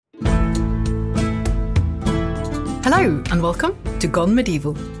Hello and welcome to Gone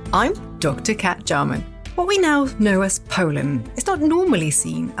Medieval. I'm Dr. Kat Jarman. What we now know as Poland is not normally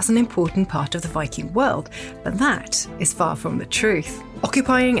seen as an important part of the Viking world, but that is far from the truth.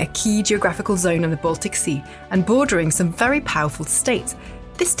 Occupying a key geographical zone on the Baltic Sea and bordering some very powerful states,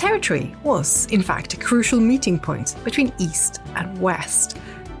 this territory was, in fact, a crucial meeting point between East and West.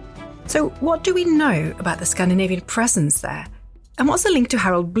 So what do we know about the Scandinavian presence there? And what's the link to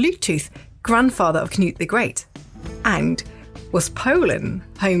Harald Bluetooth, grandfather of Knut the Great? And was Poland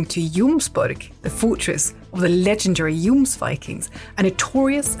home to Jomsborg, the fortress of the legendary Vikings, a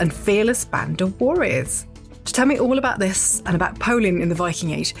notorious and fearless band of warriors? To tell me all about this and about Poland in the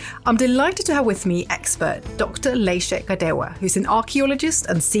Viking Age, I'm delighted to have with me expert Dr. Leszek Gadewa, who's an archaeologist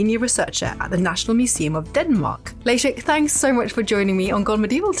and senior researcher at the National Museum of Denmark. Leszek, thanks so much for joining me on Gone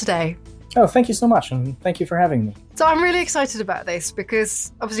Medieval today. Oh, thank you so much, and thank you for having me. So I'm really excited about this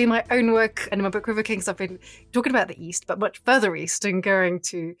because obviously in my own work and in my book River Kings, I've been talking about the East, but much further east and going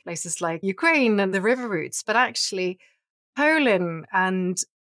to places like Ukraine and the river routes. But actually, Poland and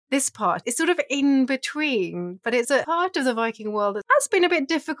this part is sort of in between, but it's a part of the Viking world that has been a bit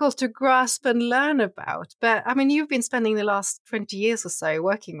difficult to grasp and learn about. But I mean, you've been spending the last 20 years or so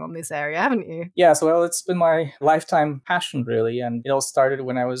working on this area, haven't you? Yes, well, it's been my lifetime passion, really. And it all started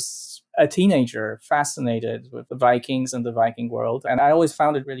when I was a teenager, fascinated with the Vikings and the Viking world. And I always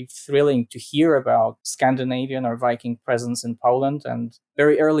found it really thrilling to hear about Scandinavian or Viking presence in Poland. And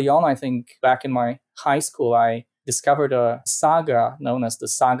very early on, I think back in my high school, I discovered a saga known as the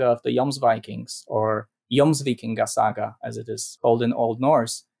Saga of the Vikings, or Jomsvikinga saga, as it is called in Old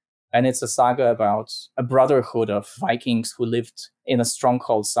Norse. And it's a saga about a brotherhood of Vikings who lived in a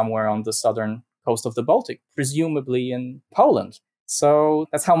stronghold somewhere on the southern coast of the Baltic, presumably in Poland. So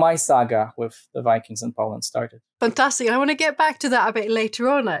that's how my saga with the Vikings in Poland started. Fantastic. I want to get back to that a bit later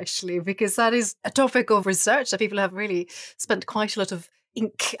on, actually, because that is a topic of research that people have really spent quite a lot of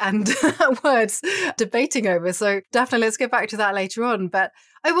ink and words debating over. So definitely let's get back to that later on. But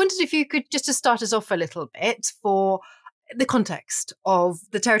I wondered if you could just to start us off a little bit for the context of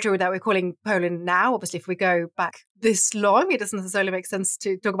the territory that we're calling Poland now. Obviously, if we go back this long, it doesn't necessarily make sense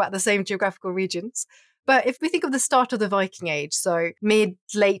to talk about the same geographical regions. But if we think of the start of the Viking Age, so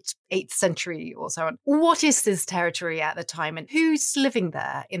late 8th century or so on, what is this territory at the time and who's living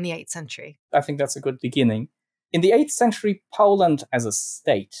there in the 8th century? I think that's a good beginning. In the 8th century, Poland as a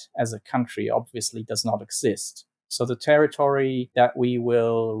state, as a country, obviously does not exist. So the territory that we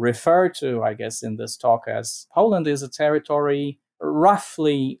will refer to, I guess, in this talk as Poland is a territory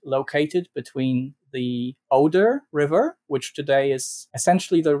roughly located between the Oder River, which today is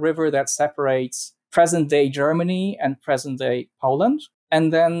essentially the river that separates present-day Germany and present-day Poland.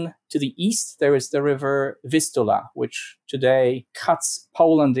 And then to the east, there is the river Vistula, which today cuts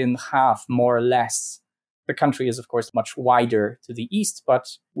Poland in half, more or less. The country is, of course, much wider to the east, but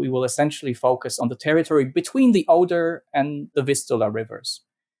we will essentially focus on the territory between the Oder and the Vistula rivers.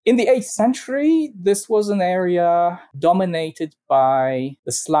 In the 8th century, this was an area dominated by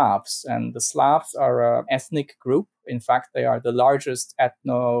the Slavs, and the Slavs are an ethnic group. In fact, they are the largest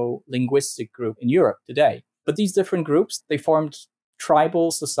ethno-linguistic group in Europe today. But these different groups, they formed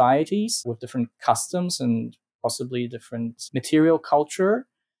tribal societies with different customs and possibly different material culture.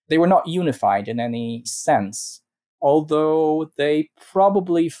 They were not unified in any sense, although they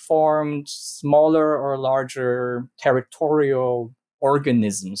probably formed smaller or larger territorial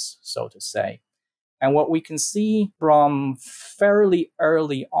organisms, so to say. And what we can see from fairly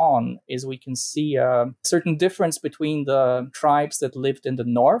early on is we can see a certain difference between the tribes that lived in the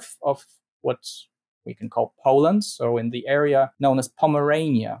north of what we can call Poland, so in the area known as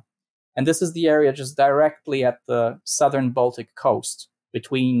Pomerania. And this is the area just directly at the southern Baltic coast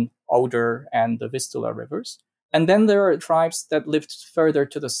between Oder and the Vistula rivers. And then there are tribes that lived further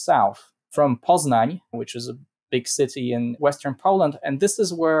to the south from Poznań, which is a big city in western Poland. And this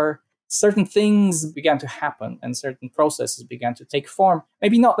is where certain things began to happen and certain processes began to take form.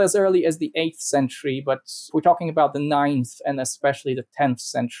 Maybe not as early as the 8th century, but we're talking about the 9th and especially the 10th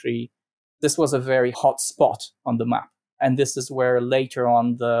century. This was a very hot spot on the map. And this is where later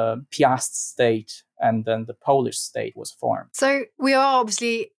on the Piast state and then the Polish state was formed. So we are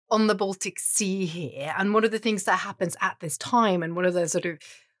obviously on the Baltic Sea here. And one of the things that happens at this time and one of the sort of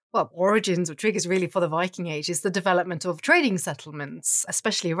origins or triggers really for the Viking Age is the development of trading settlements,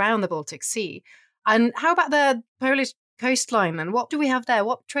 especially around the Baltic Sea. And how about the Polish coastline. And what do we have there?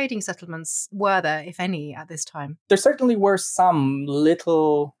 What trading settlements were there, if any, at this time? There certainly were some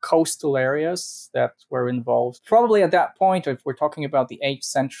little coastal areas that were involved. Probably at that point, if we're talking about the 8th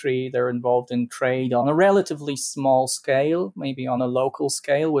century, they're involved in trade on a relatively small scale, maybe on a local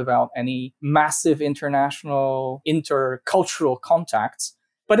scale without any massive international intercultural contacts.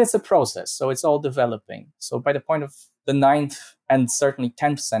 But it's a process, so it's all developing. So by the point of the 9th and certainly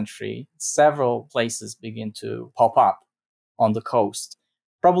 10th century, several places begin to pop up on the coast.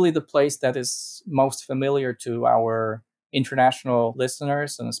 Probably the place that is most familiar to our international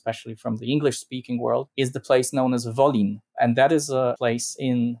listeners, and especially from the English-speaking world, is the place known as Wolin. And that is a place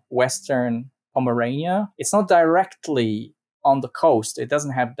in western Pomerania. It's not directly on the coast. It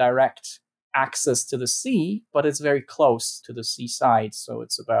doesn't have direct access to the sea, but it's very close to the seaside. So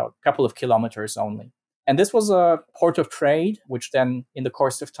it's about a couple of kilometers only. And this was a port of trade, which then in the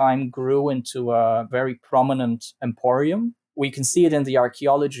course of time grew into a very prominent emporium. We can see it in the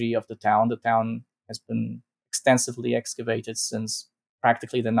archaeology of the town. The town has been extensively excavated since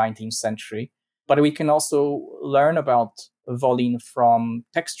practically the 19th century. But we can also learn about Wolin from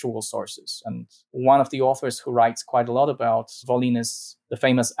textual sources. And one of the authors who writes quite a lot about Wolin is the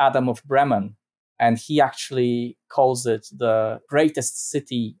famous Adam of Bremen. And he actually calls it the greatest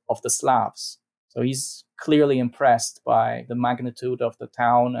city of the Slavs. So he's clearly impressed by the magnitude of the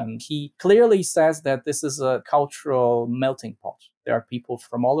town. And he clearly says that this is a cultural melting pot. There are people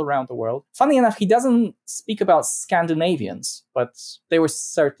from all around the world. Funny enough, he doesn't speak about Scandinavians, but they were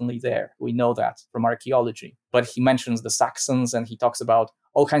certainly there. We know that from archaeology. But he mentions the Saxons and he talks about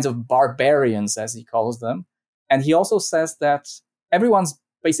all kinds of barbarians, as he calls them. And he also says that everyone's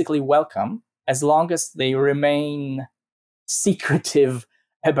basically welcome as long as they remain secretive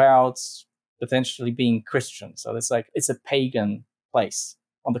about potentially being Christian. So it's a pagan place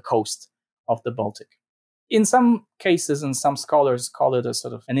on the coast of the Baltic. In some cases, and some scholars call it a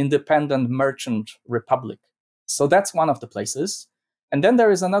sort of an independent merchant republic. So that's one of the places. And then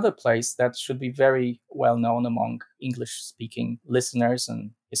there is another place that should be very well known among English-speaking listeners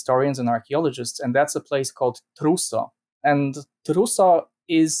and historians and archaeologists, and that's a place called Truso. And Truso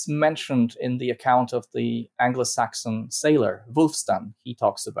is mentioned in the account of the Anglo-Saxon sailor, Wulfstan. He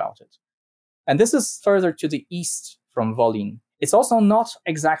talks about it. And this is further to the east from Wolin. It's also not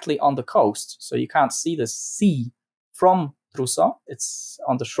exactly on the coast, so you can't see the sea from Truso. It's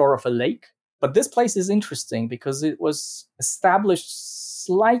on the shore of a lake. But this place is interesting because it was established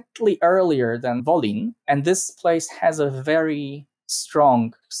slightly earlier than Wolin, and this place has a very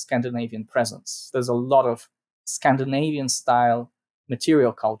strong Scandinavian presence. There's a lot of Scandinavian-style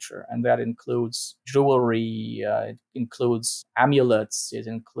material culture, and that includes jewelry, it includes amulets, it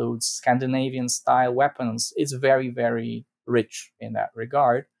includes Scandinavian-style weapons. It's very, very rich in that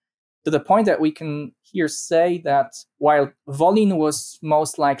regard, to the point that we can here say that while Wolin was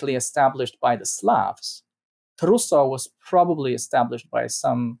most likely established by the Slavs, Truso was probably established by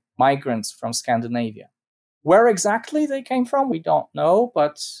some migrants from Scandinavia. Where exactly they came from, we don't know,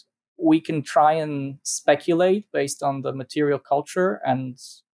 but we can try and speculate based on the material culture, and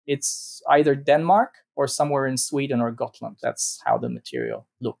it's either Denmark or somewhere in Sweden or Gotland. That's how the material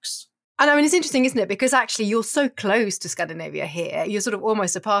looks. And I mean, it's interesting, isn't it? Because actually you're so close to Scandinavia here. You're sort of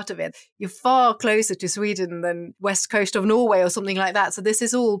almost a part of it. You're far closer to Sweden than west coast of Norway or something like that. So this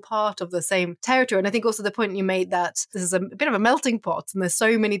is all part of the same territory. And I think also the point you made that this is a bit of a melting pot and there's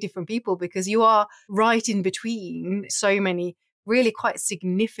so many different people because you are right in between so many really quite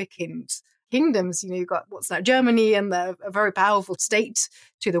significant kingdoms. You know, you've got what's now Germany and a very powerful state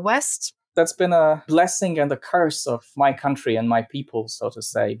to the west. That's been a blessing and a curse of my country and my people, so to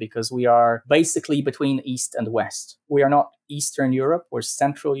say, because we are basically between East and West. We are not Eastern Europe, we're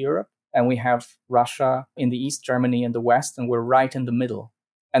Central Europe, and we have Russia in the East, Germany in the West, and we're right in the middle.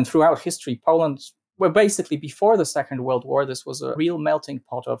 And throughout history, Poland, well, basically before the Second World War, this was a real melting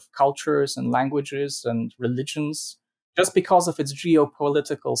pot of cultures and languages and religions, just because of its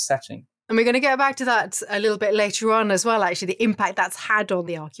geopolitical setting. And we're going to get back to that a little bit later on as well, actually, the impact that's had on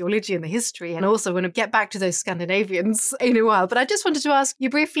the archaeology and the history. And also we're going to get back to those Scandinavians in a while. But I just wanted to ask, you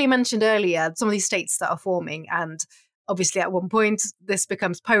briefly mentioned earlier some of these states that are forming. And obviously at one point this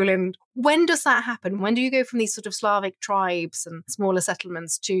becomes Poland. When does that happen? When do you go from these sort of Slavic tribes and smaller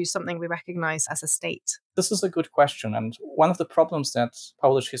settlements to something we recognize as a state? This is a good question. And one of the problems that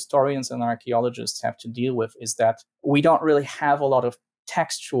Polish historians and archaeologists have to deal with is that we don't really have a lot of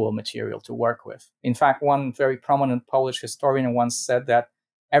textual material to work with. In fact, one very prominent Polish historian once said that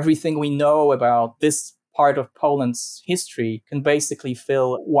everything we know about this part of Poland's history can basically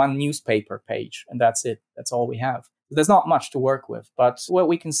fill one newspaper page, and that's it. That's all we have. There's not much to work with. But what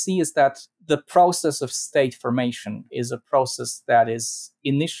we can see is that the process of state formation is a process that is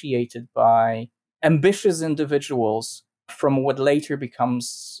initiated by ambitious individuals from what later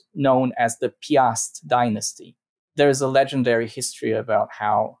becomes known as the Piast dynasty. There's a legendary history about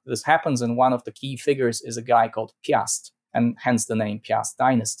how this happens, and one of the key figures is a guy called Piast, and hence the name Piast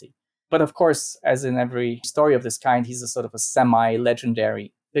dynasty. But of course, as in every story of this kind, he's a sort of a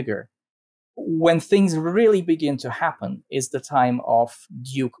semi-legendary figure. When things really begin to happen is the time of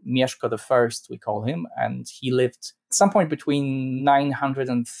Duke Mieszko I, we call him, and he lived at some point between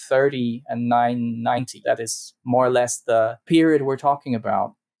 930 and 990. That is more or less the period we're talking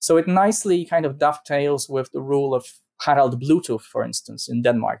about. So it nicely kind of dovetails with the rule of Harald Bluetooth, for instance, in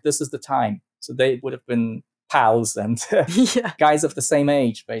Denmark. This is the time. So they would have been pals and guys of the same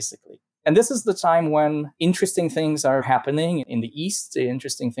age, basically. And this is the time when interesting things are happening in the East,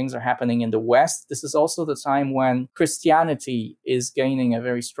 interesting things are happening in the West. This is also the time when Christianity is gaining a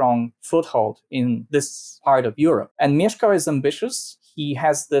very strong foothold in this part of Europe. And Mieszko is ambitious. He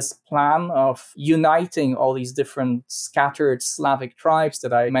has this plan of uniting all these different scattered Slavic tribes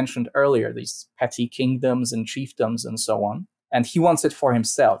that I mentioned earlier, these petty kingdoms and chiefdoms and so on. And he wants it for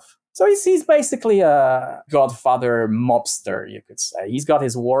himself. So he's basically a godfather mobster, you could say. He's got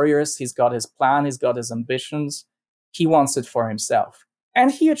his warriors, he's got his plan, he's got his ambitions. He wants it for himself.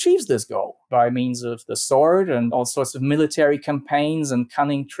 And he achieves this goal by means of the sword and all sorts of military campaigns and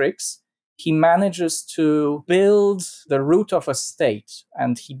cunning tricks. He manages to build the root of a state,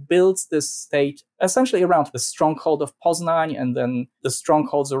 and he builds this state essentially around the stronghold of Poznań and then the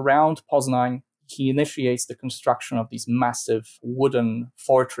strongholds around Poznań. He initiates the construction of these massive wooden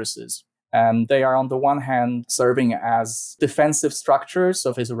fortresses. And they are, on the one hand, serving as defensive structures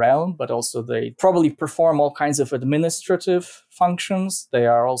of his realm, but also they probably perform all kinds of administrative functions. They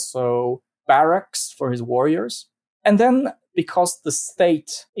are also barracks for his warriors. And then, because the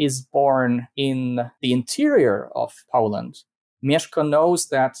state is born in the interior of Poland, Mieszko knows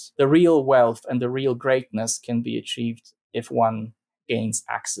that the real wealth and the real greatness can be achieved if one gains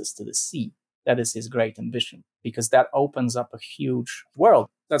access to the sea. That is his great ambition, because that opens up a huge world.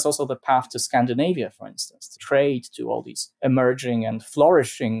 That's also the path to Scandinavia, for instance, to trade to all these emerging and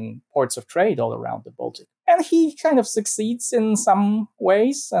flourishing ports of trade all around the Baltic. And he kind of succeeds in some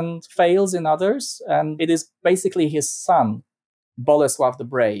ways and fails in others. And it is basically his son, Bolesław the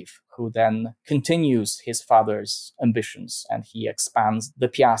Brave, who then continues his father's ambitions, and he expands the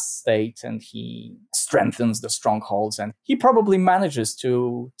Piast state and he strengthens the strongholds, and he probably manages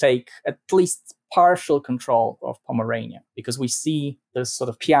to take at least partial control of Pomerania, because we see this sort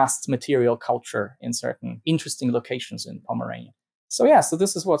of Piast material culture in certain interesting locations in Pomerania. So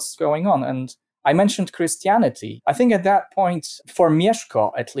this is what's going on. And I mentioned Christianity. I think at that point, for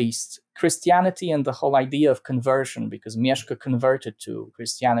Mieszko at least, Christianity and the whole idea of conversion, because Mieszko converted to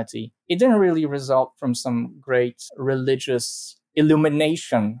Christianity, it didn't really result from some great religious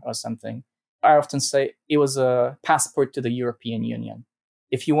illumination or something. I often say it was a passport to the European Union.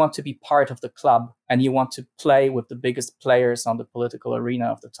 If you want to be part of the club and you want to play with the biggest players on the political arena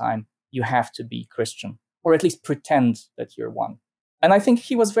of the time, you have to be Christian, or at least pretend that you're one. And I think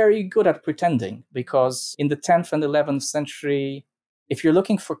he was very good at pretending, because in the 10th and 11th century, if you're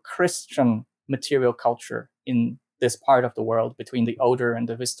looking for Christian material culture in this part of the world between the Oder and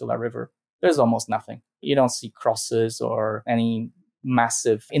the Vistula River, there's almost nothing. You don't see crosses or any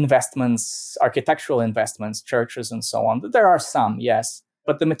massive investments, architectural investments, churches and so on. There are some, yes,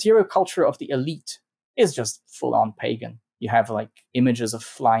 but the material culture of the elite is just full-on pagan. You have like images of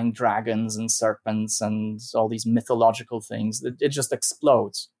flying dragons and serpents and all these mythological things. It just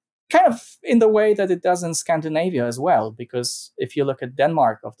explodes. Kind of in the way that it does in Scandinavia as well, because if you look at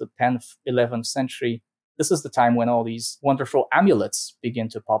Denmark of the 10th, 11th century, this is the time when all these wonderful amulets begin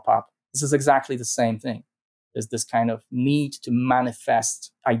to pop up. This is exactly the same thing. There's this kind of need to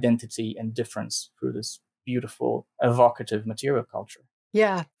manifest identity and difference through this beautiful, evocative material culture.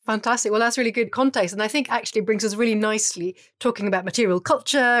 Yeah, fantastic. Well, that's really good context. And I think actually brings us really nicely, talking about material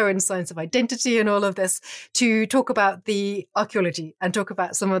culture and science of identity and all of this, to talk about the archaeology and talk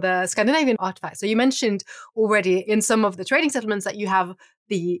about some of the Scandinavian artifacts. So you mentioned already in some of the trading settlements that you have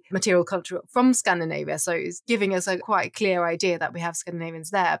the material culture from Scandinavia. So it's giving us a quite clear idea that we have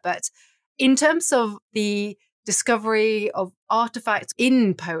Scandinavians there. But in terms of the discovery of artifacts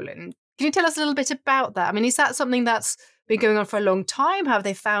in Poland, can you tell us a little bit about that? I mean, is that something that's been going on for a long time? Have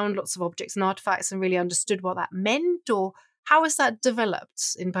they found lots of objects and artifacts and really understood what that meant? Or how has that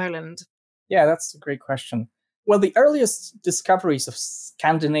developed in Poland? Yeah, that's a great question. Well, the earliest discoveries of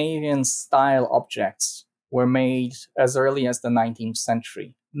Scandinavian style objects were made as early as the 19th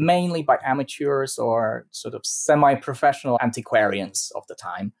century. mainly by amateurs or sort of semi-professional antiquarians of the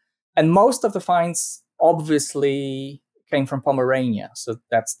time. And most of the finds obviously came from Pomerania. So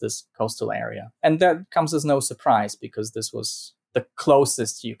that's this coastal area. And that comes as no surprise because this was the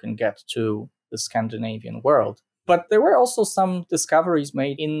closest you can get to the Scandinavian world. But there were also some discoveries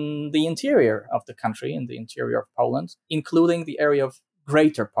made in the interior of the country, in the interior of Poland, including the area of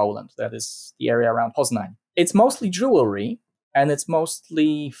Greater Poland, that is the area around Poznań. It's mostly jewelry, and it's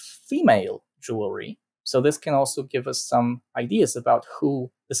mostly female jewelry. So this can also give us some ideas about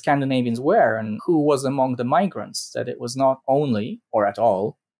who the Scandinavians were and who was among the migrants, that it was not only, or at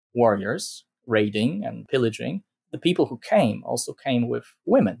all, warriors raiding and pillaging. The people who came also came with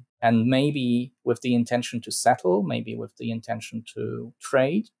women, and maybe with the intention to settle, maybe with the intention to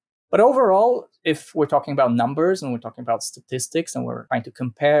trade. But overall, if we're talking about numbers and we're talking about statistics and we're trying to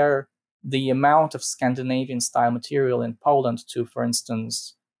compare the amount of Scandinavian-style material in Poland to, for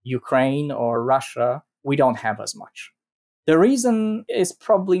instance, Ukraine or Russia, we don't have as much. The reason is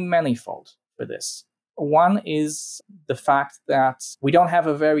probably manifold for this. One is the fact that we don't have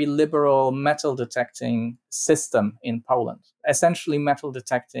a very liberal metal detecting system in Poland. Essentially, metal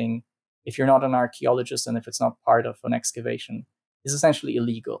detecting, if you're not an archaeologist and if it's not part of an excavation, is essentially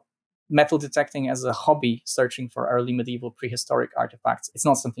illegal. Metal detecting as a hobby, searching for early medieval prehistoric artifacts, it's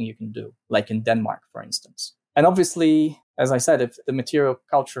not something you can do, like in Denmark, for instance. And obviously, as I said, if the material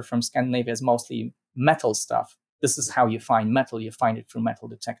culture from Scandinavia is mostly metal stuff, this is how you find metal. You find it through metal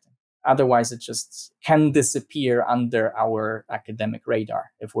detecting. Otherwise, it just can disappear under our academic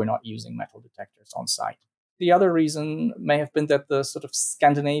radar if we're not using metal detectors on site. The other reason may have been that the sort of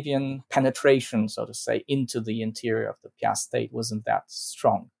Scandinavian penetration, so to say, into the interior of the Piast state wasn't that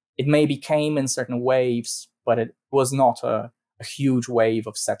strong. It maybe came in certain waves, but it was not a huge wave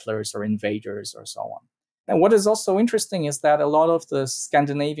of settlers or invaders or so on. And what is also interesting is that a lot of the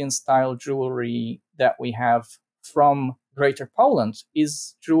Scandinavian-style jewelry that we have from Greater Poland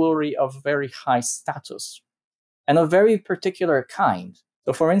is jewelry of very high status and a very particular kind.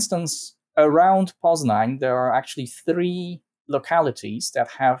 So, for instance, around Poznań, there are actually 3 localities that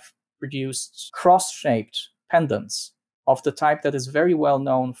have produced cross-shaped pendants of the type that is very well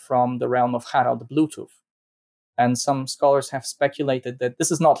known from the realm of Harald Bluetooth. And some scholars have speculated that this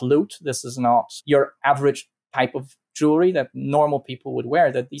is not loot, this is not your average type of jewelry that normal people would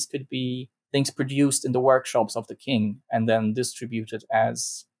wear, that these could be things produced in the workshops of the king and then distributed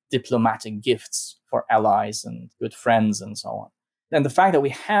as diplomatic gifts for allies and good friends and so on. And the fact that we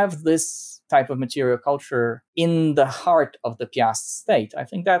have this type of material culture in the heart of the Piast state, I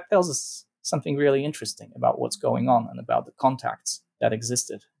think that tells us something really interesting about what's going on and about the contacts that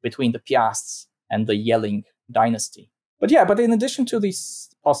existed between the Piasts and the Jelling dynasty. But in addition to these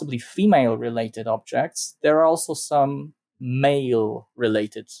possibly female-related objects, there are also some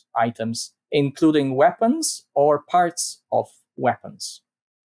male-related items, including weapons or parts of weapons.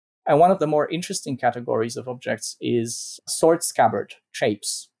 And one of the more interesting categories of objects is sword scabbard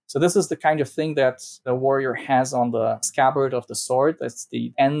shapes. So this is the kind of thing that the warrior has on the scabbard of the sword. That's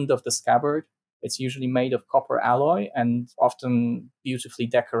the end of the scabbard. It's usually made of copper alloy and often beautifully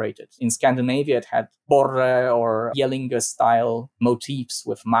decorated. In Scandinavia, it had borre or Jellinge-style motifs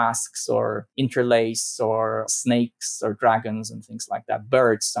with masks or interlace or snakes or dragons and things like that,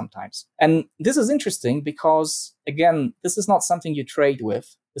 birds sometimes. And this is interesting because, again, this is not something you trade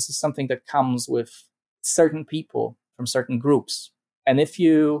with. This is something that comes with certain people from certain groups. And if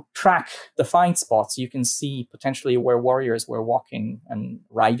you track the find spots, you can see potentially where warriors were walking and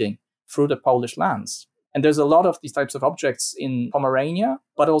riding through the Polish lands. And there's a lot of these types of objects in Pomerania,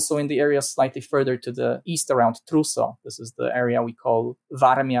 but also in the area slightly further to the east around Truso. This is the area we call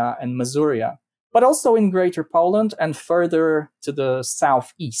Warmia and Masuria, but also in Greater Poland and further to the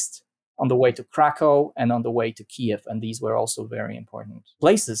southeast on the way to Krakow and on the way to Kiev. And these were also very important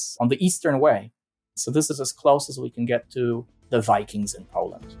places on the eastern way. So this is as close as we can get to the Vikings in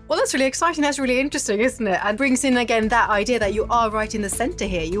Poland. Well, that's really exciting. That's really interesting, isn't it? And brings in again that idea that you are right in the centre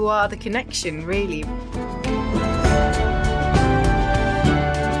here. You are the connection, really.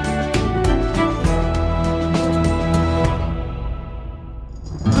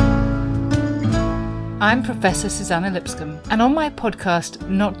 I'm Professor Susanna Lipscomb, and on my podcast,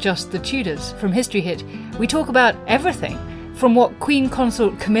 Not Just the Tudors, from History Hit, we talk about everything. From what Queen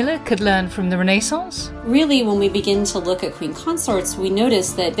Consort Camilla could learn from the Renaissance? Really, when we begin to look at queen consorts, we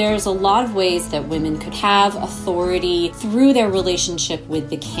notice that there's a lot of ways that women could have authority through their relationship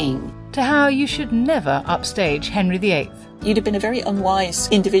with the king. to how you should never upstage Henry VIII. You'd have been a very unwise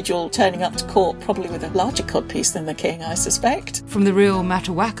individual turning up to court, probably with a larger codpiece than the king, I suspect. From the real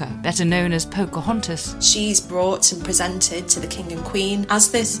Matawaka, better known as Pocahontas. She's brought and presented to the king and queen as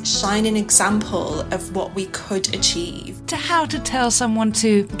this shining example of what we could achieve. To how to tell someone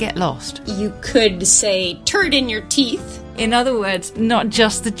to get lost. You could say, turd in your teeth. In other words, not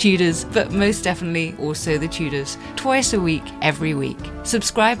just the Tudors, but most definitely also the Tudors. Twice a week, every week.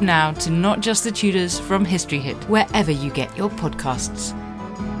 Subscribe now to Not Just the Tudors from History Hit, wherever you get your podcasts.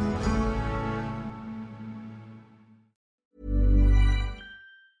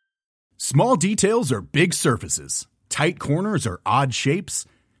 Small details are big surfaces. Tight corners are odd shapes.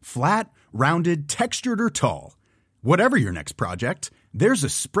 Flat, rounded, textured, or tall. Whatever your next project, there's a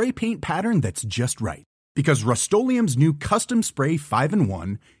spray paint pattern that's just right. Because Rust-Oleum's new Custom Spray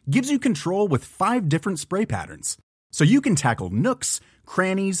 5-in-1 gives you control with 5 different spray patterns. So you can tackle nooks,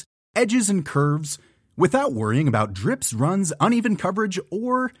 crannies, edges, and curves without worrying about drips, runs, uneven coverage,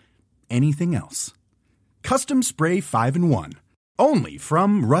 or anything else. Custom Spray 5-in-1. Only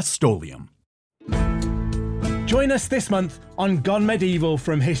from Rust-Oleum. Join us this month on Gone Medieval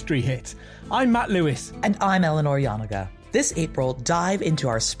from History Hit. I'm Matt Lewis. And I'm Eleanor Yanaga. This April, dive into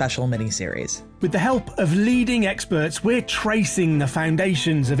our special mini-series. With the help of leading experts, we're tracing the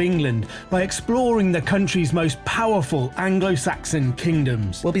foundations of England by exploring the country's most powerful Anglo-Saxon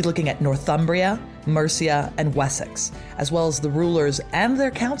kingdoms. We'll be looking at Northumbria, Mercia, and Wessex, as well as the rulers and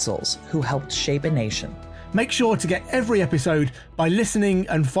their councils who helped shape a nation. Make sure to get every episode by listening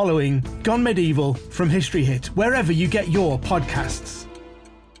and following Gone Medieval from History Hit, wherever you get your podcasts.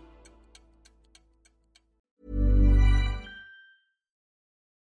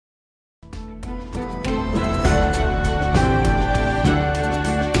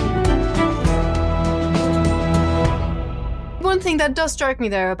 One thing that does strike me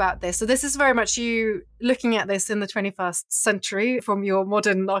there about this, so this is very much you looking at this in the 21st century from your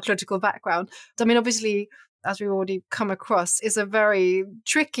modern archaeological background. I mean, obviously, as we've already come across, is a very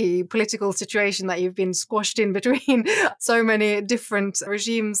tricky political situation that you've been squashed in between so many different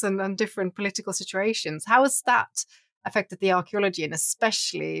regimes and different political situations. How has that affected the archaeology, and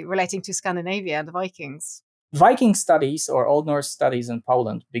especially relating to Scandinavia and the Vikings? Viking studies or Old Norse studies in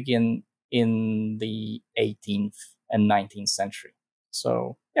Poland begin in the 18th and 19th century.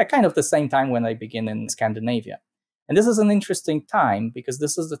 So, kind of the same time when they begin in Scandinavia. And this is an interesting time because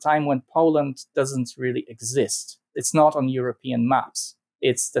this is the time when Poland doesn't really exist. It's not on European maps.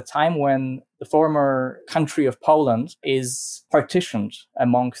 It's the time when the former country of Poland is partitioned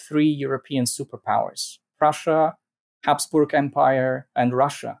among 3 European superpowers: Prussia, Habsburg Empire, and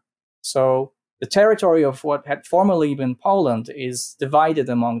Russia. So the territory of what had formerly been Poland is divided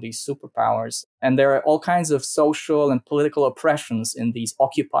among these superpowers, and there are all kinds of social and political oppressions in these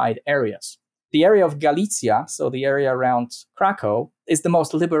occupied areas. The area of Galicia, so the area around Krakow, is the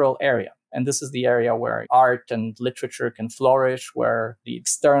most liberal area. And this is the area where art and literature can flourish, where the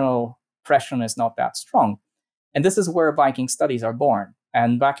external oppression is not that strong. And this is where Viking studies are born.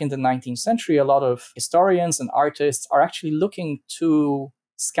 And back in the 19th century, a lot of historians and artists are actually looking to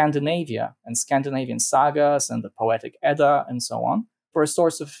Scandinavia and Scandinavian sagas and the poetic Edda and so on for a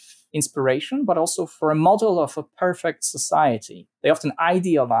source of inspiration, but also for a model of a perfect society. They often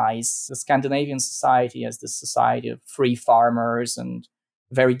idealize the Scandinavian society as this society of free farmers and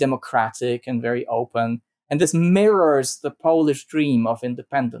very democratic and very open. And this mirrors the Polish dream of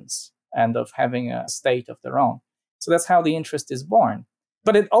independence and of having a state of their own. So that's how the interest is born.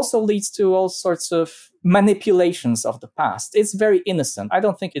 But it also leads to all sorts of manipulations of the past. It's very innocent. I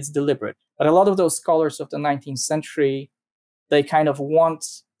don't think it's deliberate. But a lot of those scholars of the 19th century, they kind of want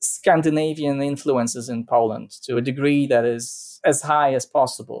Scandinavian influences in Poland to a degree that is as high as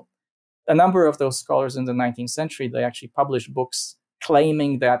possible. A number of those scholars in the 19th century, they actually published books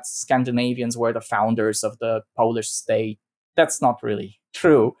claiming that Scandinavians were the founders of the Polish state. That's not really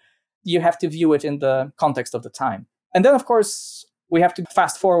true. You have to view it in the context of the time. And then, of course, we have to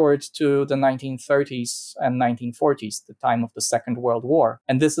fast forward to the 1930s and 1940s, the time of the Second World War.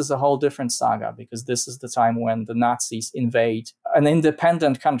 And this is a whole different saga because this is the time when the Nazis invade an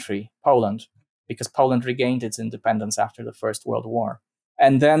independent country, Poland, because Poland regained its independence after the First World War.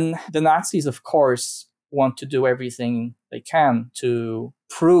 And then the Nazis, of course, want to do everything they can to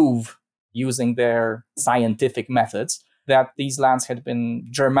prove, using their scientific methods, that these lands had been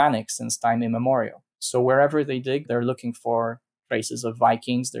Germanic since time immemorial. So wherever they dig, they're looking for traces of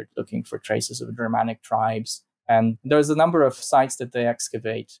Vikings, they're looking for traces of Germanic tribes. And there's a number of sites that they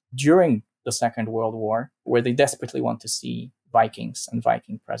excavate during the Second World War where they desperately want to see Vikings and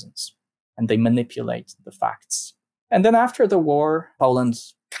Viking presence. And they manipulate the facts. And then after the war, Poland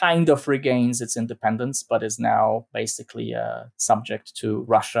kind of regains its independence, but is now basically subject to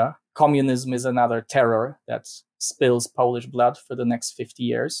Russia. Communism is another terror that spills Polish blood for the next 50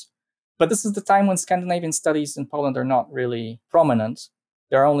 years. But this is the time when Scandinavian studies in Poland are not really prominent.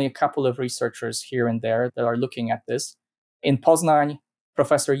 There are only a couple of researchers here and there that are looking at this. In Poznań,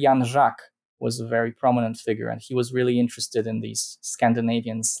 Professor Jan Żak was a very prominent figure, and he was really interested in these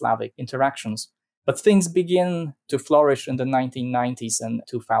Scandinavian-Slavic interactions. But things begin to flourish in the 1990s and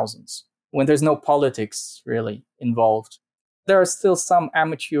 2000s, when there's no politics really involved. There are still some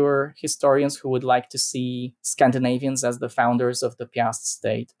amateur historians who would like to see Scandinavians as the founders of the Piast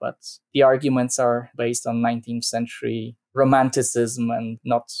state, but the arguments are based on 19th century romanticism and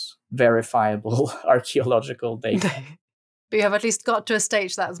not verifiable archaeological data. But you have at least got to a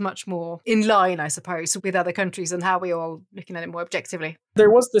stage that's much more in line, I suppose, with other countries and how we are all looking at it more objectively. There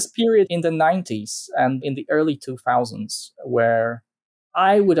was this period in the 90s and in the early 2000s where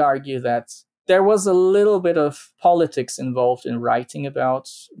I would argue that there was a little bit of politics involved in writing about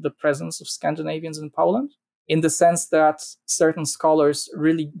the presence of Scandinavians in Poland, in the sense that certain scholars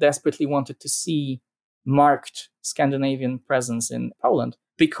really desperately wanted to see marked Scandinavian presence in Poland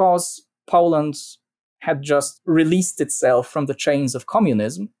because Poland had just released itself from the chains of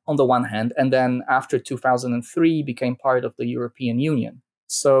communism on the one hand, and then after 2003 became part of the European Union.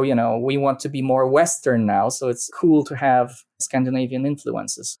 So, we want to be more Western now, so it's cool to have Scandinavian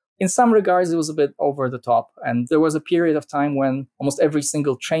influences. In some regards, it was a bit over the top, and there was a period of time when almost every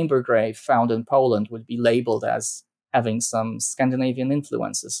single chamber grave found in Poland would be labeled as having some Scandinavian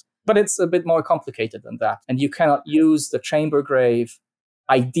influences. But it's a bit more complicated than that, and you cannot use the chamber grave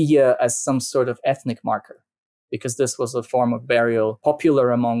idea as some sort of ethnic marker, because this was a form of burial popular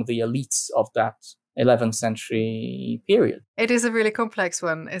among the elites of that 11th century period. It is a really complex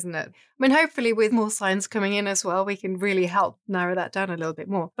one, isn't it? I mean, hopefully with more science coming in as well, we can really help narrow that down a little bit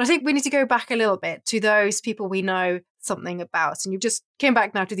more. But I think we need to go back a little bit to those people we know something about. And you just came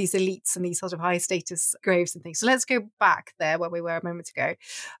back now to these elites and these sort of high status graves and things. So let's go back there where we were a moment ago,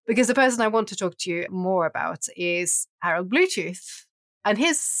 because the person I want to talk to you more about is Harold Bluetooth and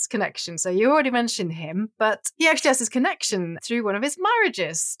his connection. So you already mentioned him, but he actually has his connection through one of his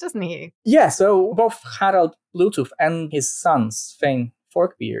marriages, doesn't he? Yeah, so both Harald Bluetooth and his son, Svein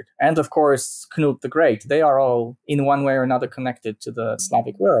Forkbeard, and of course Knut the Great, they are all in one way or another connected to the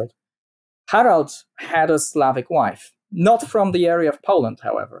Slavic world. Harald had a Slavic wife, not from the area of Poland,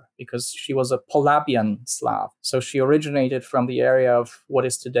 however, because she was a Polabian Slav. So she originated from the area of what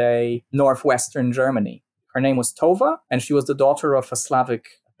is today northwestern Germany. Her name was Tova, and she was the daughter of a Slavic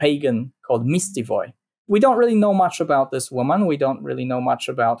pagan called Mistivoj. We don't really know much about this woman. We don't really know much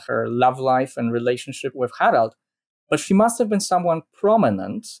about her love life and relationship with Harald, but she must have been someone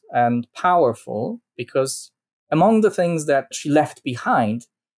prominent and powerful, because among the things that she left behind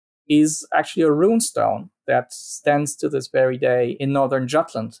is actually a rune stone that stands to this very day in northern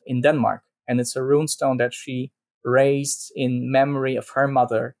Jutland in Denmark. And it's a rune stone that she raised in memory of her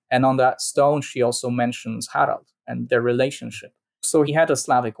mother. And on that stone, she also mentions Harald and their relationship. So he had a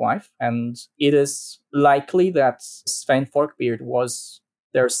Slavic wife, and it is likely that Svein Forkbeard was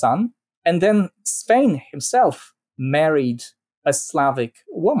their son. And then Svein himself married a Slavic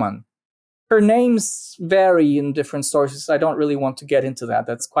woman. Her names vary in different sources. I don't really want to get into that.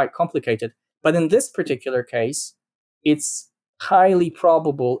 That's quite complicated. But in this particular case, it's highly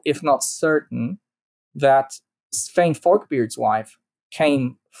probable, if not certain, that Svein Forkbeard's wife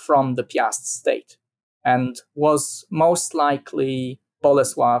came from the Piast state and was most likely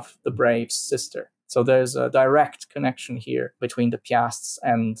Bolesław the Brave's sister. So there's a direct connection here between the Piasts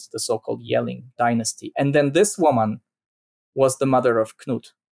and the so-called Jelling dynasty. And then this woman was the mother of Knut.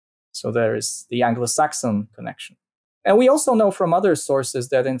 So there is the Anglo-Saxon connection. And we also know from other sources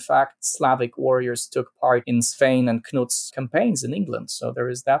that, in fact, Slavic warriors took part in Svein and Knut's campaigns in England. So there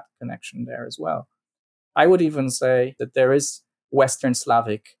is that connection there as well. I would even say that there is Western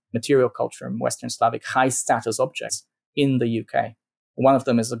Slavic material culture and Western Slavic high-status objects in the UK. One of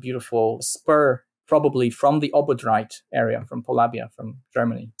them is a beautiful spur, probably from the Obodrite area, from Polabia, from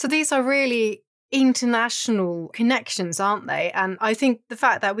Germany. So these are really international connections, aren't they? And I think the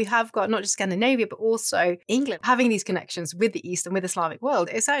fact that we have got not just Scandinavia, but also England having these connections with the East and with the Slavic world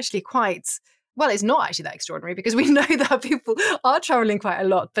is actually quite... Well, it's not actually that extraordinary, because we know that people are traveling quite a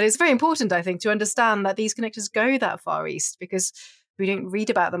lot. But it's very important, I think, to understand that these connections go that far east, because we don't read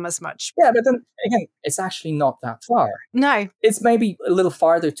about them as much. Yeah, but then again, it's actually not that far. No. It's maybe a little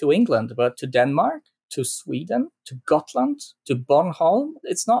farther to England, but to Denmark, to Sweden, to Gotland, to Bornholm,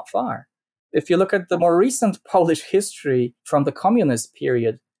 it's not far. If you look at the more recent Polish history from the communist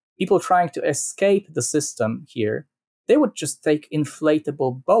period, people trying to escape the system here they would just take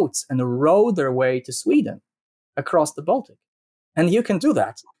inflatable boats and row their way to Sweden across the Baltic. And you can do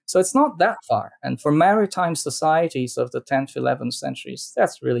that. So it's not that far. And for maritime societies of the 10th, 11th centuries,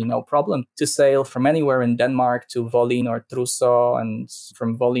 that's really no problem to sail from anywhere in Denmark to Volyn or Trousseau, and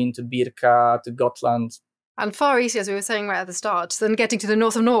from Volyn to Birka to Gotland. And far easier, as we were saying right at the start, than getting to the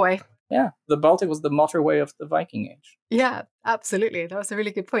north of Norway. Yeah, the Baltic was the motorway of the Viking Age. Yeah, absolutely. That was a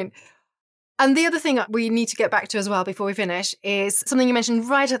really good point. And the other thing we need to get back to as well before we finish is something you mentioned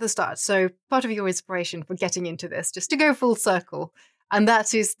right at the start. So part of your inspiration for getting into this, just to go full circle, and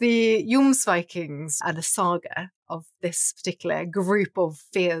that is the Jomsvikings and the saga of this particular group of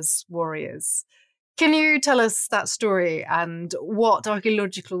fierce warriors. Can you tell us that story and what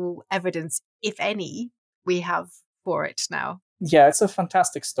archaeological evidence, if any, we have for it now? Yeah, it's a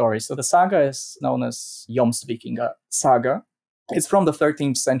fantastic story. So the saga is known as Jomsvikinga saga. It's from the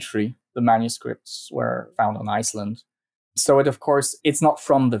 13th century. The manuscripts were found on Iceland. So it's not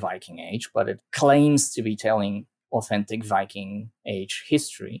from the Viking Age, but it claims to be telling authentic Viking Age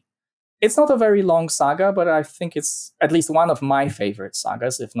history. It's not a very long saga, but I think it's at least one of my favorite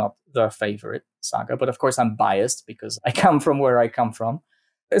sagas, if not the favorite saga. But of course, I'm biased because I come from where I come from.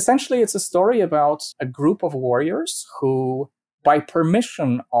 Essentially, it's a story about a group of warriors who, by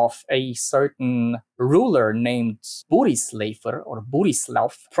permission of a certain ruler named Borisleifr or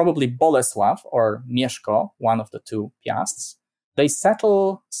Borislav, probably Boleslav or Mieszko, one of the two Piasts, they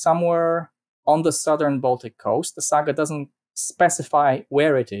settle somewhere on the southern Baltic coast. The saga doesn't specify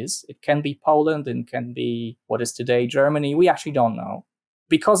where it is. It can be Poland, it can be what is today Germany. We actually don't know.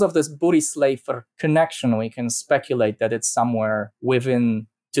 Because of this Borisleifr connection, we can speculate that it's somewhere within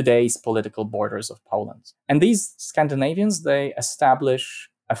today's political borders of Poland. And these Scandinavians, they establish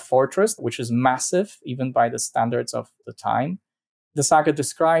a fortress, which is massive, even by the standards of the time. The saga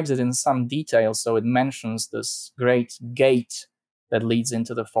describes it in some detail, so it mentions this great gate that leads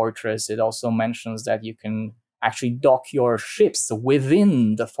into the fortress. It also mentions that you can actually dock your ships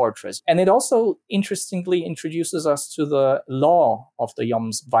within the fortress. And it also, interestingly, introduces us to the law of the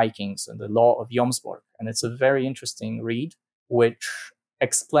Jomsvikings and the law of Jomsborg. And it's a very interesting read, which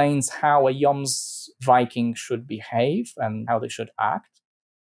explains how a Jomsviking should behave and how they should act.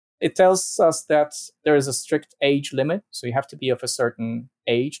 It tells us that there is a strict age limit, so you have to be of a certain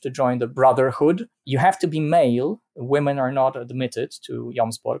age to join the brotherhood. You have to be male. Women are not admitted to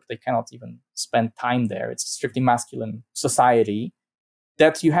Jomsborg. They cannot even spend time there. It's a strictly masculine society.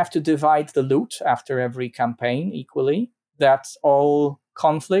 That you have to divide the loot after every campaign equally. That all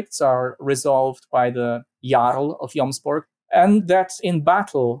conflicts are resolved by the Jarl of Jomsborg. And that in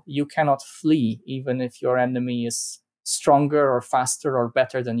battle, you cannot flee, even if your enemy is stronger or faster or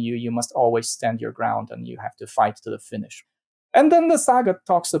better than you. You must always stand your ground and you have to fight to the finish. And then the saga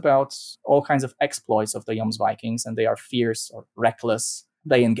talks about all kinds of exploits of the Jomsvikings, and they are fierce or reckless.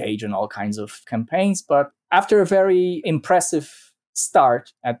 They engage in all kinds of campaigns. But after a very impressive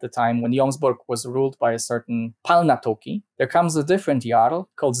start at the time when Jomsborg was ruled by a certain Palnatoki, there comes a different Jarl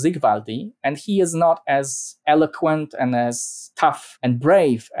called Sigvaldi, and he is not as eloquent and as tough and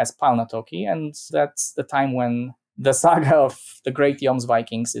brave as Palnatoki. And that's the time when the saga of the great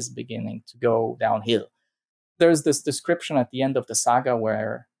Jomsvikings is beginning to go downhill. There's this description at the end of the saga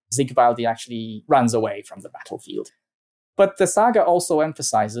where Sigvaldi actually runs away from the battlefield. But the saga also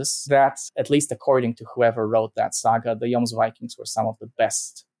emphasizes that, at least according to whoever wrote that saga, the Jomsvikings were some of the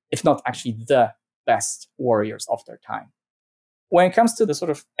best, if not actually the best warriors of their time. When it comes to the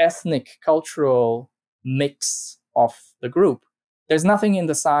sort of ethnic, cultural mix of the group, there's nothing in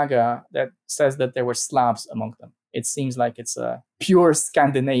the saga that says that there were Slavs among them. It seems like it's a pure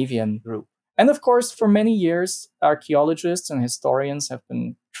Scandinavian group. And of course, for many years, archaeologists and historians have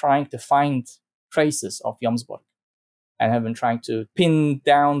been trying to find traces of Jomsborg and have been trying to pin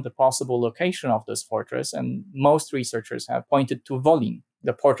down the possible location of this fortress. And most researchers have pointed to Volyn,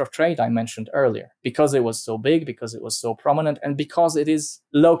 the port of trade I mentioned earlier, because it was so big, because it was so prominent, and because it is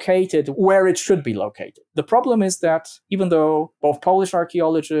located where it should be located. The problem is that even though both Polish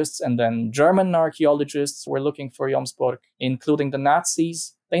archaeologists and then German archaeologists were looking for Jomsborg, including the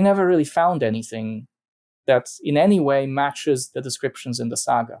Nazis, they never really found anything that in any way matches the descriptions in the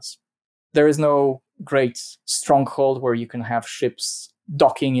sagas. There is no great stronghold where you can have ships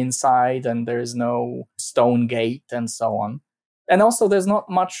docking inside, and there is no stone gate and so on. And also, there's not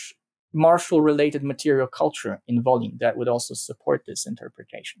much martial-related material culture in Volyn that would also support this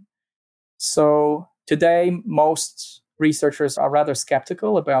interpretation. So today, most researchers are rather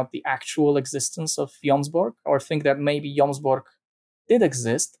skeptical about the actual existence of Jomsborg, or think that maybe Jomsborg did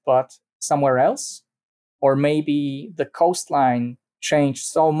exist, but somewhere else. Or maybe the coastline changed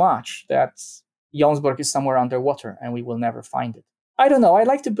so much that Jomsborg is somewhere underwater and we will never find it. I don't know. I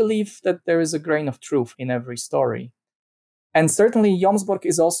like to believe that there is a grain of truth in every story. And certainly Jomsborg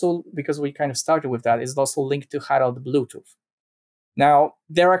is also, because we kind of started with that, is also linked to Harald Bluetooth. Now,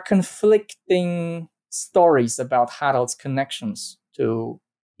 there are conflicting stories about Harald's connections to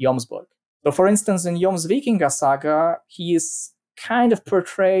Jomsborg. So, for instance, in Jomsvikinga saga, he is kind of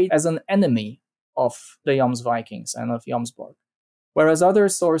portrayed as an enemy of the Jomsvikings and of Jomsborg. Whereas other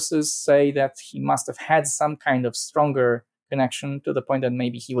sources say that he must have had some kind of stronger connection, to the point that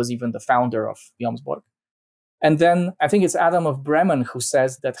maybe he was even the founder of Jomsborg. And then I think it's Adam of Bremen who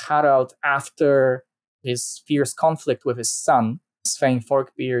says that Harald, after his fierce conflict with his son, Svein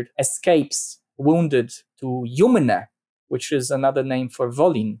Forkbeard, escapes wounded to Jumne, which is another name for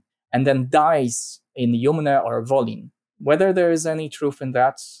Volin, and then dies in Jumne or Volin. Whether there is any truth in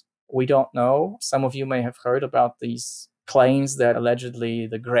that, we don't know. Some of you may have heard about these claims that allegedly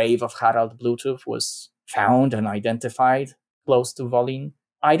the grave of Harald Bluetooth was found and identified close to Volin.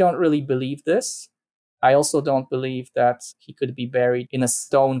 I don't really believe this. I also don't believe that he could be buried in a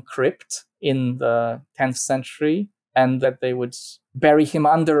stone crypt in the 10th century and that they would bury him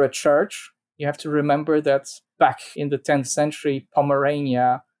under a church. You have to remember that back in the 10th century,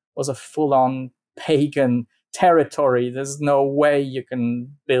 Pomerania was a full-on pagan territory. There's no way you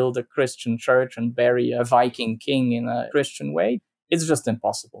can build a Christian church and bury a Viking king in a Christian way. It's just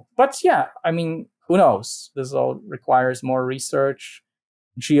impossible. But yeah, I mean, who knows? This all requires more research,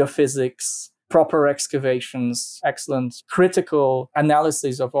 geophysics, proper excavations, excellent critical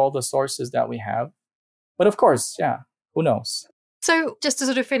analysis of all the sources that we have. But of course, yeah, who knows? So just to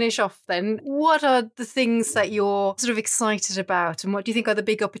sort of finish off then, what are the things that you're sort of excited about, and what do you think are the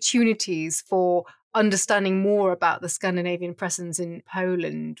big opportunities for understanding more about the Scandinavian presence in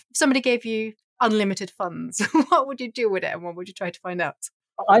Poland? If somebody gave you unlimited funds, what would you do with it and what would you try to find out?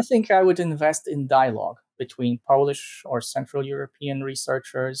 I think I would invest in dialogue between Polish or Central European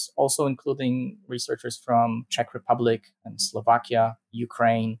researchers, also including researchers from Czech Republic and Slovakia,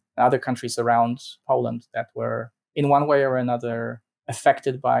 Ukraine, and other countries around Poland that were in one way or another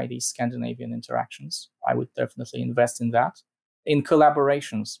affected by these Scandinavian interactions. I would definitely invest in that. In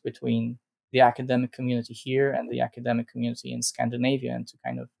collaborations between the academic community here and the academic community in Scandinavia, and to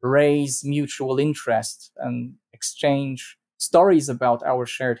kind of raise mutual interest and exchange stories about our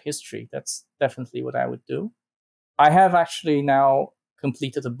shared history. That's definitely what I would do. I have actually now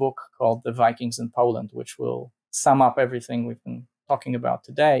completed a book called The Vikings in Poland, which will sum up everything we've been talking about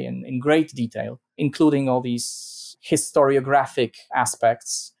today in great detail, including all these historiographic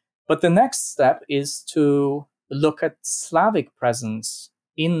aspects. But the next step is to look at Slavic presence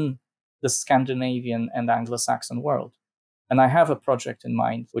in the Scandinavian and Anglo-Saxon world. And I have a project in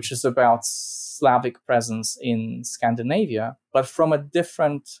mind, which is about Slavic presence in Scandinavia, but from a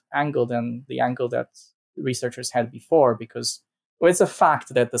different angle than the angle that researchers had before, because it's a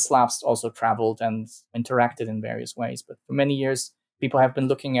fact that the Slavs also traveled and interacted in various ways. But for many years, people have been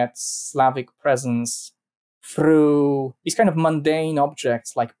looking at Slavic presence through these kind of mundane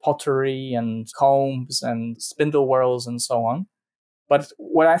objects like pottery and combs and spindle whorls and so on. But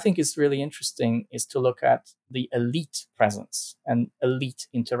what I think is really interesting is to look at the elite presence and elite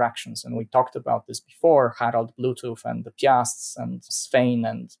interactions. And we talked about this before, Harald Bluetooth and the Piasts and Svein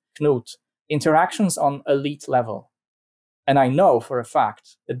and Knut, interactions on elite level. And I know for a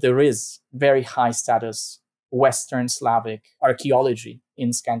fact that there is very high status Western Slavic archaeology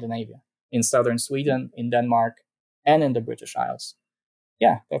in Scandinavia, in southern Sweden, in Denmark, and in the British Isles.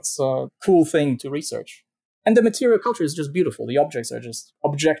 Yeah, that's a cool thing to research. And the material culture is just beautiful. The objects are just,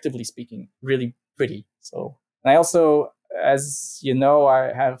 objectively speaking, really pretty. So, and I also, as you know,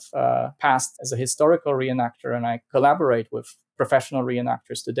 I have passed as a historical reenactor, and I collaborate with professional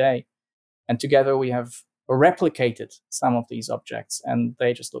reenactors today. And together we have replicated some of these objects, and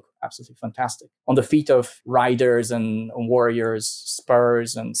they just look absolutely fantastic. On the feet of riders and warriors,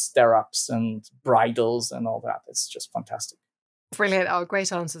 spurs and stirrups and bridles and all that. It's just fantastic. Brilliant. Oh,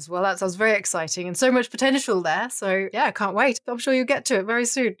 great answers. Well, that sounds very exciting and so much potential there. So yeah, I can't wait. I'm sure you'll get to it very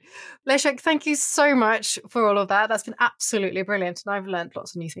soon. Leszek, thank you so much for all of that. That's been absolutely brilliant. And I've learned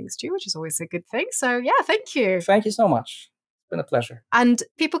lots of new things too, which is always a good thing. So yeah, thank you. Thank you so much. It's been a pleasure. And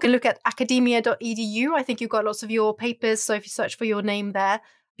people can look at academia.edu. I think you've got lots of your papers. So if you search for your name there,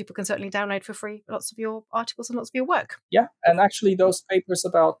 people can certainly download for free lots of your articles and lots of your work. Yeah, and actually those papers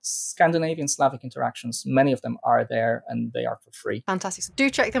about Scandinavian Slavic interactions, many of them are there and they are for free. Fantastic. So do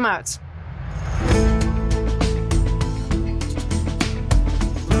check them out.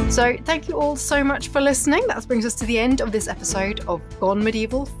 So thank you all so much for listening. That brings us to the end of this episode of Gone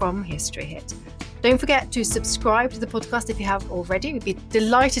Medieval from History Hit. Don't forget to subscribe to the podcast if you have already. We'd be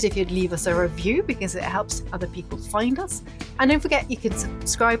delighted if you'd leave us a review because it helps other people find us. And don't forget you can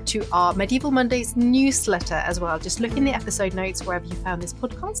subscribe to our Medieval Mondays newsletter as well. Just look in the episode notes wherever you found this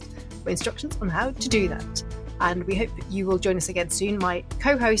podcast for instructions on how to do that. And we hope you will join us again soon. My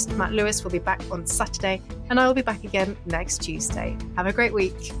co-host, Matt Lewis, will be back on Saturday, and I will be back again next Tuesday. Have a great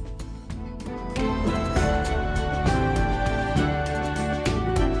week.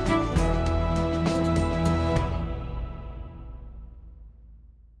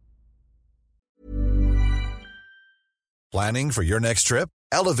 Planning for your next trip?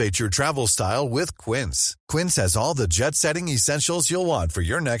 Elevate your travel style with Quince. Quince has all the jet-setting essentials you'll want for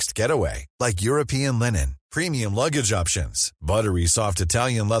your next getaway, like European linen, premium luggage options, buttery soft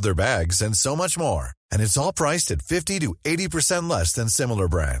Italian leather bags, and so much more. And it's all priced at 50 to 80% less than similar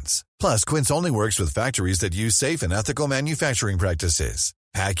brands. Plus, Quince only works with factories that use safe and ethical manufacturing practices.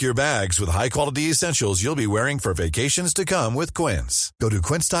 Pack your bags with high-quality essentials you'll be wearing for vacations to come with Quince. Go to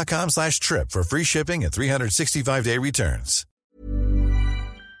quince.com/trip for free shipping and 365-day returns.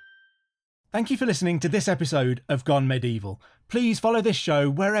 Thank you for listening to this episode of Gone Medieval. Please follow this show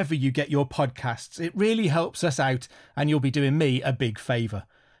wherever you get your podcasts. It really helps us out and you'll be doing me a big favour.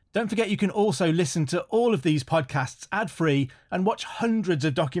 Don't forget you can also listen to all of these podcasts ad-free and watch hundreds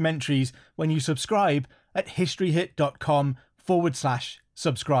of documentaries when you subscribe at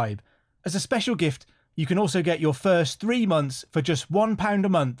historyhit.com/subscribe. As a special gift, you can also get your first 3 months for just £1 a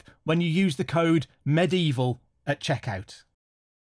month when you use the code MEDIEVAL at checkout.